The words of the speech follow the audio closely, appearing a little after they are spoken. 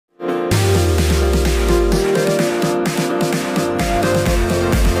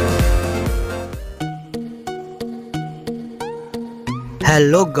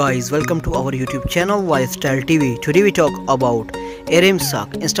Hello guys, welcome to our YouTube channel Lifestyle TV. Today we talk about Irem Sak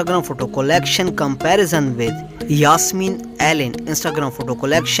Instagram photo collection comparison with Yasemin Instagram photo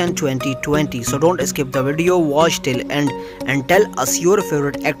collection 2020. So don't skip the video, watch till end and tell us your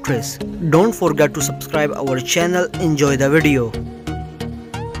favorite actress. Don't forget to subscribe our channel. Enjoy the video.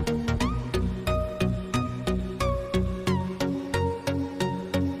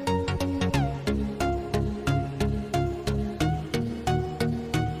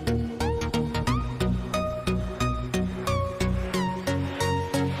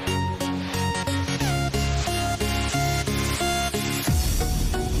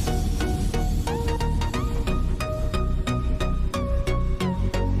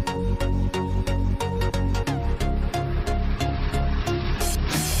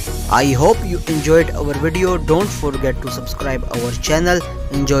 I hope you enjoyed our video. Don't forget to subscribe our channel.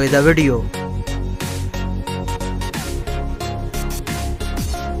 Enjoy the video.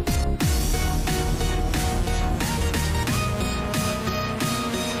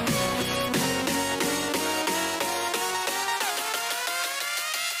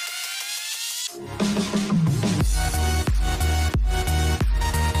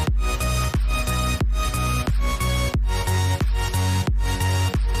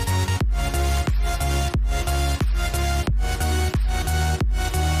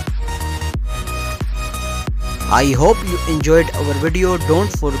 I hope you enjoyed our video. Don't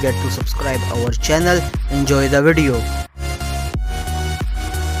forget to subscribe our channel. Enjoy the video.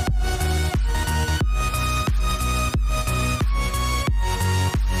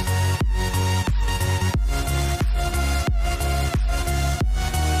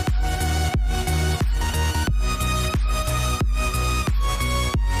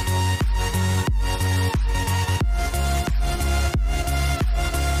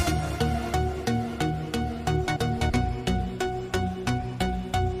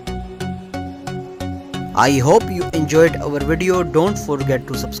 I hope you enjoyed our video. Don't forget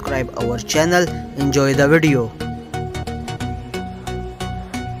to subscribe our channel. Enjoy the video.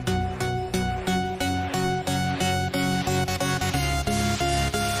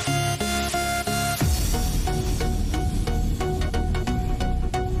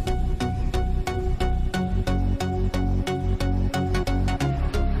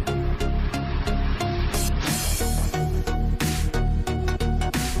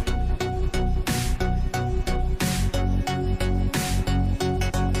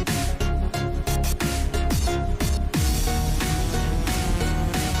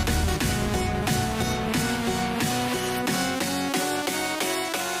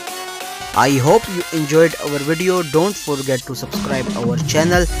 I hope you enjoyed our video. Don't forget to subscribe our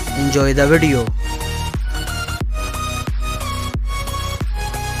channel. Enjoy the video.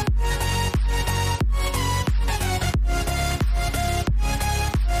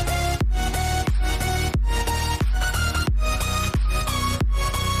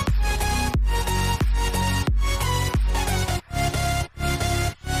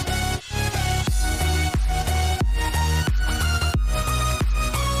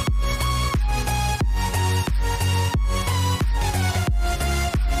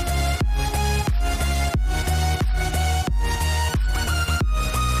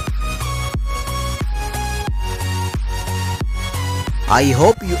 I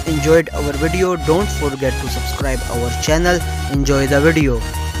hope you enjoyed our video. Don't forget to subscribe our channel. Enjoy the video.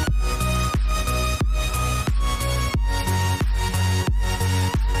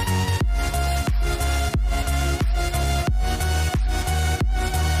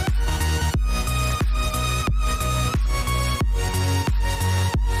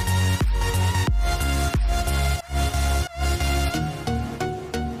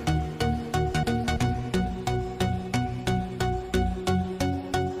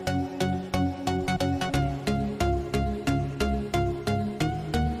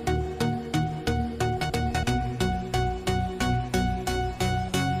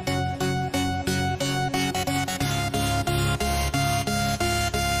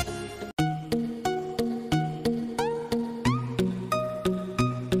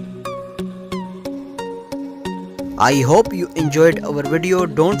 I hope you enjoyed our video.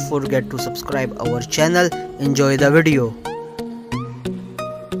 Don't forget to subscribe our channel. Enjoy the video.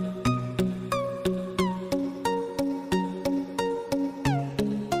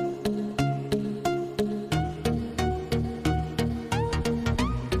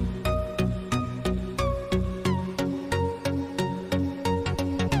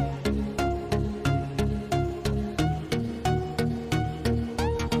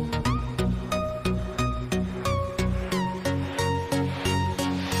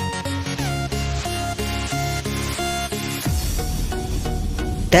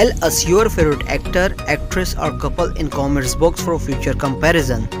 Tell us your favorite actor, actress or couple in comments box for future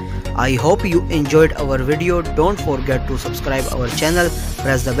comparison. I hope you enjoyed our video. Don't forget to subscribe our channel.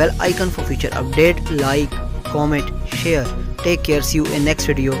 Press the bell icon for future update. Like, comment, share. Take care. See you in next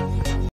video.